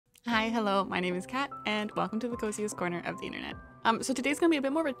Hi, hello, my name is Kat, and welcome to the coziest corner of the internet. So today's gonna be a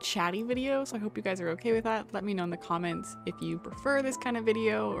bit more of a chatty video, so I hope you guys are okay with that. Let me know in the comments if you prefer this kind of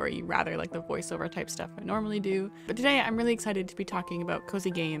video or you rather like the voiceover type stuff I normally do. But today I'm really excited to be talking about cozy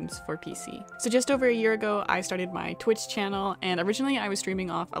games for PC. So just over a year ago, I started my Twitch channel, and originally I was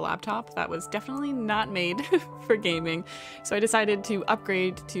streaming off a laptop that was definitely not made for gaming. So I decided to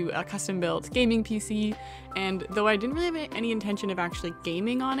upgrade to a custom-built gaming PC, and though I didn't really have any intention of actually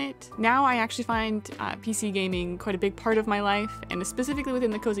gaming on it, now I actually find PC gaming quite a big part of my life, and specifically within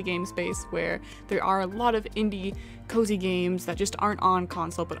the cozy game space where there are a lot of indie cozy games that just aren't on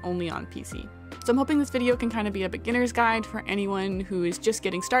console but only on PC. So I'm hoping this video can kind of be a beginner's guide for anyone who is just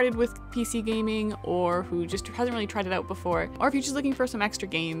getting started with PC gaming or who just hasn't really tried it out before, or if you're just looking for some extra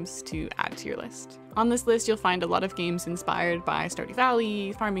games to add to your list. On this list, you'll find a lot of games inspired by Stardew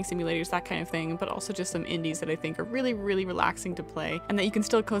Valley, farming simulators, that kind of thing, but also just some indies that I think are really, really relaxing to play and that you can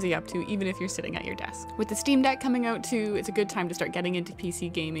still cozy up to even if you're sitting at your desk. With the Steam Deck coming out too, it's a good time to start getting into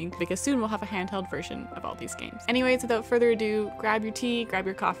PC gaming because soon we'll have a handheld version of all these games. Anyways, without further ado, grab your tea, grab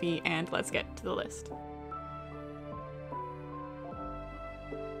your coffee, and let's get to the list.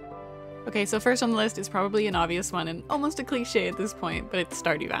 Okay, so first on the list is probably an obvious one and almost a cliche at this point, but it's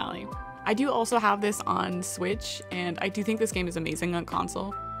Stardew Valley. I do also have this on Switch, and I do think this game is amazing on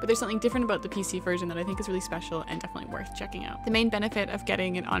console, but there's something different about the PC version that I think is really special and definitely worth checking out. The main benefit of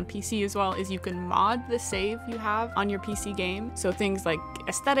getting it on PC as well is you can mod the save you have on your PC game. So things like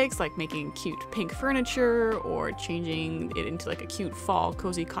aesthetics, like making cute pink furniture or changing it into like a cute fall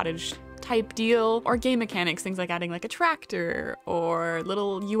cozy cottage type deal, or game mechanics, things like adding like a tractor or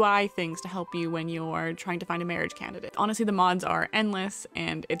little UI things to help you when you're trying to find a marriage candidate. Honestly, the mods are endless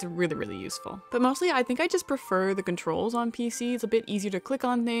and it's really, really useful. But mostly I think I just prefer the controls on PC. It's a bit easier to click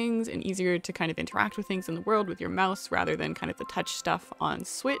on things and easier to kind of interact with things in the world with your mouse rather than kind of the touch stuff on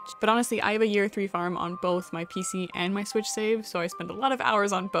Switch. But honestly, I have a year 3 farm on both my PC and my Switch save, so I spend a lot of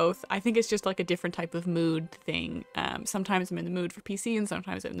hours on both. I think it's just like a different type of mood thing. Sometimes I'm in the mood for PC and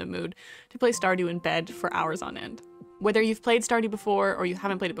sometimes I'm in the mood to play Stardew in bed for hours on end. Whether you've played Stardew before or you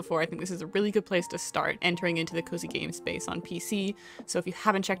haven't played it before, I think this is a really good place to start entering into the cozy game space on PC. So if you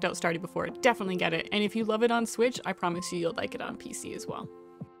haven't checked out Stardew before, definitely get it. And if you love it on Switch, I promise you you'll like it on PC as well.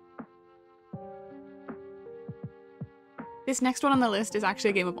 This next one on the list is actually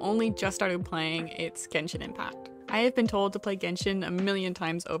a game I've only just started playing. It's Genshin Impact. I have been told to play Genshin a million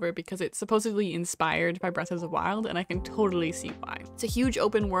times over because it's supposedly inspired by Breath of the Wild, and I can totally see why. It's a huge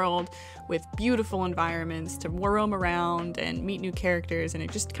open world with beautiful environments to roam around and meet new characters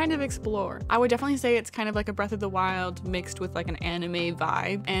and just kind of explore. I would definitely say it's kind of like a Breath of the Wild mixed with like an anime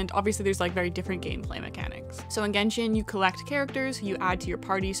vibe, and obviously there's like very different gameplay mechanics. So in Genshin, you collect characters who you add to your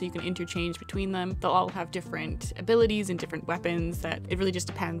party so you can interchange between them. They'll all have different abilities and different weapons that it really just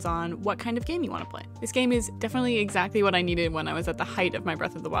depends on what kind of game you want to play. This game is definitely exactly what I needed when I was at the height of my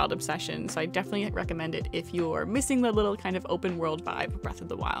Breath of the Wild obsession, so I definitely recommend it if you're missing the little kind of open world vibe of Breath of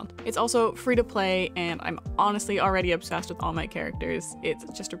the Wild. It's also free to play, and I'm honestly already obsessed with all my characters. It's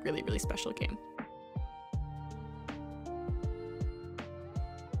just a really, really special game.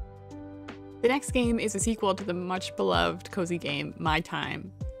 The next game is a sequel to the much beloved cozy game My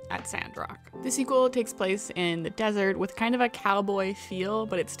Time at Sandrock. The sequel takes place in the desert with kind of a cowboy feel,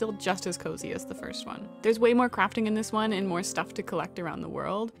 but it's still just as cozy as the first one. There's way more crafting in this one and more stuff to collect around the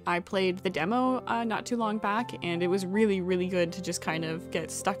world. I played the demo not too long back, and it was really, really good to just kind of get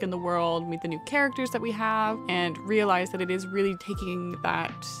stuck in the world, meet the new characters that we have, and realize that it is really taking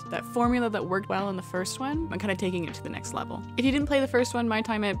that formula that worked well in the first one and kind of taking it to the next level. If you didn't play the first one, My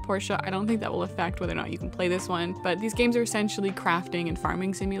Time at Portia, I don't think that will affect whether or not you can play this one, but these games are essentially crafting and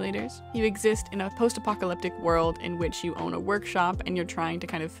farming simulators. You exist in a post-apocalyptic world in which you own a workshop and you're trying to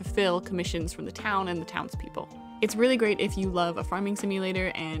kind of fulfill commissions from the town and the townspeople. It's really great if you love a farming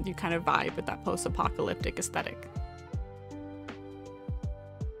simulator and you kind of vibe with that post-apocalyptic aesthetic.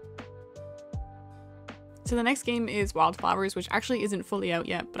 So the next game is Wildflowers, which actually isn't fully out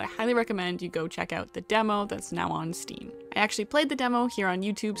yet, but I highly recommend you go check out the demo that's now on Steam. I actually played the demo here on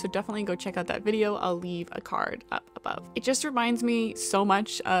YouTube, so definitely go check out that video. I'll leave a card up above. It just reminds me so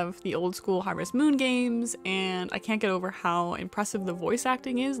much of the old school Harvest Moon games, and I can't get over how impressive the voice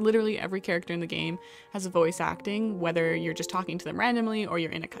acting is. Literally every character in the game has a voice acting, whether you're just talking to them randomly or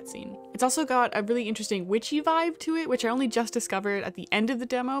you're in a cutscene. It's also got a really interesting witchy vibe to it, which I only just discovered at the end of the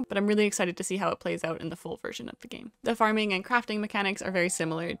demo, but I'm really excited to see how it plays out in the full version of the game. The farming and crafting mechanics are very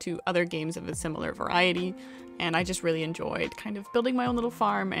similar to other games of a similar variety, and I just really enjoyed kind of building my own little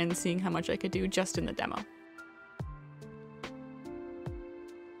farm and seeing how much I could do just in the demo.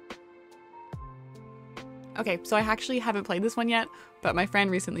 Okay, so I actually haven't played this one yet, but my friend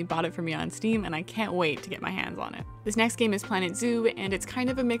recently bought it for me on Steam and I can't wait to get my hands on it. This next game is Planet Zoo, and it's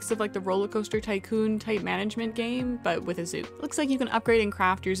kind of a mix of like the roller coaster tycoon type management game, but with a zoo. It looks like you can upgrade and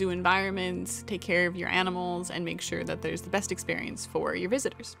craft your zoo environments, take care of your animals, and make sure that there's the best experience for your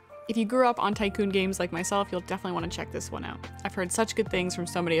visitors. If you grew up on tycoon games like myself, you'll definitely want to check this one out. I've heard such good things from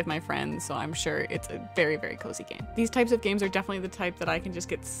so many of my friends, so I'm sure it's a very, very cozy game. These types of games are definitely the type that I can just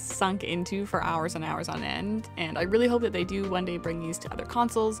get sunk into for hours and hours on end, and I really hope that they do one day bring these to other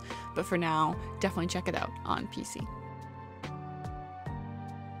consoles, but for now, definitely check it out on PC.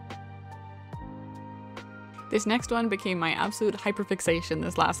 This next one became my absolute hyperfixation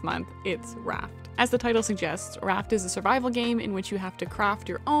this last month. It's Raft. As the title suggests, Raft is a survival game in which you have to craft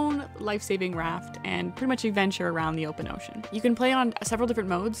your own life-saving raft and pretty much adventure around the open ocean. You can play on several different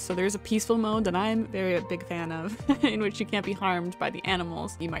modes, so there's a peaceful mode that I'm very a big fan of, in which you can't be harmed by the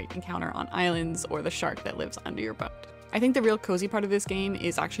animals you might encounter on islands or the shark that lives under your boat. I think the real cozy part of this game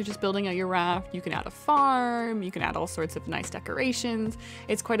is actually just building out your raft. You can add a farm, you can add all sorts of nice decorations.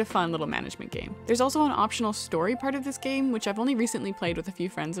 It's quite a fun little management game. There's also an optional story part of this game, which I've only recently played with a few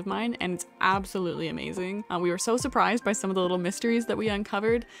friends of mine, and it's absolutely amazing. We were so surprised by some of the little mysteries that we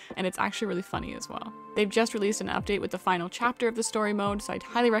uncovered, and it's actually really funny as well. They've just released an update with the final chapter of the story mode, so I'd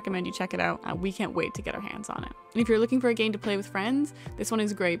highly recommend you check it out. We can't wait to get our hands on it. And if you're looking for a game to play with friends, this one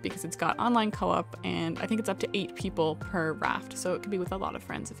is great because it's got online co-op, and I think it's up to 8 people per raft, so it could be with a lot of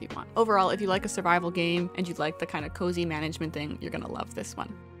friends if you want. Overall, if you like a survival game and you like the kind of cozy management thing, you're gonna love this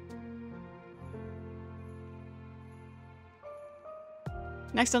one.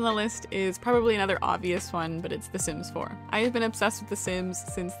 Next on the list is probably another obvious one, but it's The Sims 4. I have been obsessed with The Sims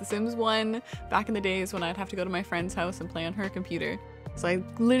since The Sims 1, back in the days when I'd have to go to my friend's house and play on her computer. So I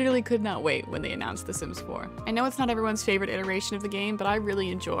literally could not wait when they announced The Sims 4. I know it's not everyone's favorite iteration of the game, but I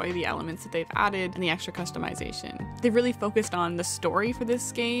really enjoy the elements that they've added and the extra customization. They've really focused on the story for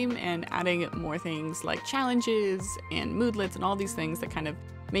this game and adding more things like challenges and moodlets and all these things that kind of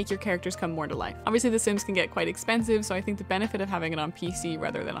make your characters come more to life. Obviously, The Sims can get quite expensive, so I think the benefit of having it on PC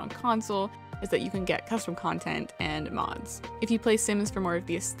rather than on console is that you can get custom content and mods. If you play Sims for more of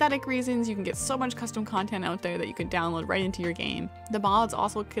the aesthetic reasons, you can get so much custom content out there that you can download right into your game. The mods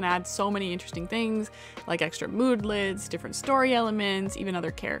also can add so many interesting things, like extra moodlets, different story elements, even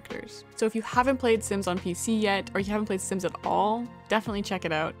other characters. So if you haven't played Sims on PC yet, or you haven't played Sims at all, definitely check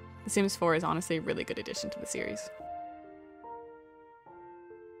it out. The Sims 4 is honestly a really good addition to the series.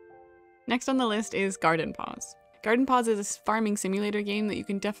 Next on the list is Garden Paws. Garden Paws is a farming simulator game that you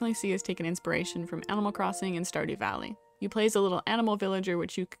can definitely see has taken inspiration from Animal Crossing and Stardew Valley. You play as a little animal villager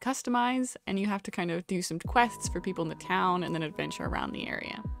which you can customize, and you have to kind of do some quests for people in the town and then adventure around the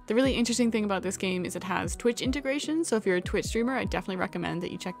area. The really interesting thing about this game is it has Twitch integration, so if you're a Twitch streamer, I definitely recommend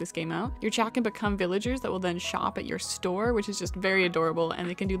that you check this game out. Your chat can become villagers that will then shop at your store, which is just very adorable, and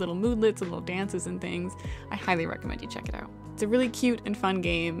they can do little moodlets and little dances and things. I highly recommend you check it out. It's a really cute and fun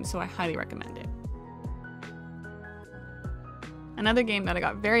game, so I highly recommend it. Another game that I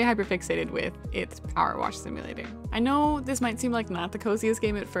got very hyperfixated with, it's Power Wash Simulator. I know this might seem like not the coziest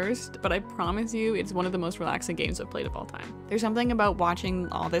game at first, but I promise you it's one of the most relaxing games I've played of all time. There's something about watching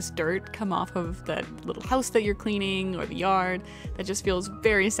all this dirt come off of that little house that you're cleaning or the yard that just feels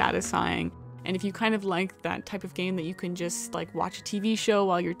very satisfying. And if you kind of like that type of game that you can just like watch a TV show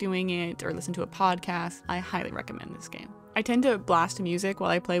while you're doing it or listen to a podcast, I highly recommend this game. I tend to blast music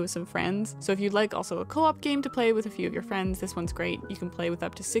while I play with some friends, so if you'd like also a co-op game to play with a few of your friends, this one's great. You can play with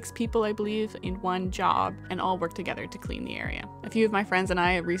up to 6 people, I believe, in one job and all work together to clean the area. A few of my friends and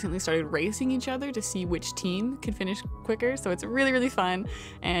I have recently started racing each other to see which team can finish quicker, so it's really, really fun,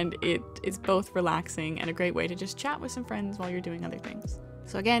 and it is both relaxing and a great way to just chat with some friends while you're doing other things.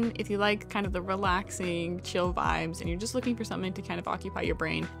 So again, if you like kind of the relaxing, chill vibes and you're just looking for something to kind of occupy your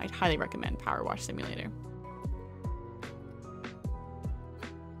brain, I'd highly recommend Power Wash Simulator.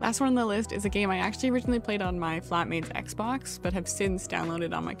 Last one on the list is a game I actually originally played on my flatmate's Xbox, but have since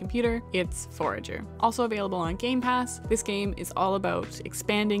downloaded on my computer. It's Forager. Also available on Game Pass, this game is all about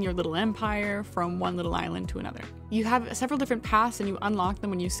expanding your little empire from one little island to another. You have several different paths and you unlock them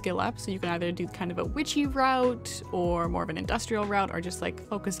when you skill up, so you can either do kind of a witchy route or more of an industrial route, or just like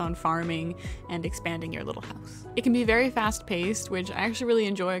focus on farming and expanding your little house. It can be very fast paced, which I actually really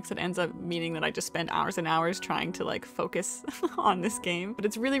enjoy because it ends up meaning that I just spend hours and hours trying to like focus on this game. But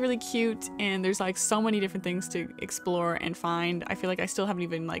it's really, really cute, and there's like so many different things to explore and find. I feel like I still haven't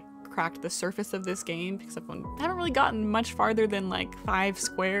even like cracked the surface of this game because I haven't really gotten much farther than like 5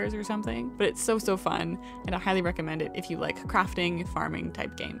 squares or something, but it's so fun, and I highly recommend it if you like crafting, farming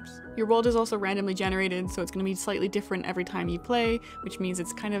type games. Your world is also randomly generated, so it's going to be slightly different every time you play, which means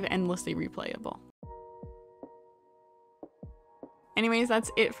it's kind of endlessly replayable. Anyways,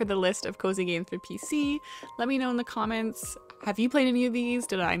 that's it for the list of cozy games for PC. Let me know in the comments, have you played any of these?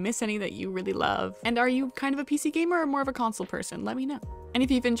 Did I miss any that you really love? And are you kind of a PC gamer or more of a console person? Let me know. And if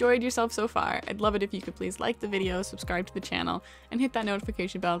you've enjoyed yourself so far, I'd love it if you could please like the video, subscribe to the channel, and hit that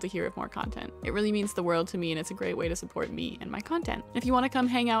notification bell to hear of more content. It really means the world to me, and it's a great way to support me and my content. If you want to come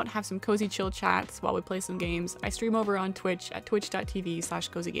hang out, have some cozy chill chats while we play some games, I stream over on Twitch at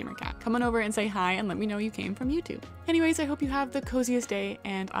twitch.tv/cozygamercat. Come on over and say hi and let me know you came from YouTube. Anyways, I hope you have the coziest day,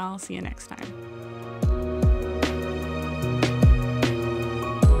 and I'll see you next time.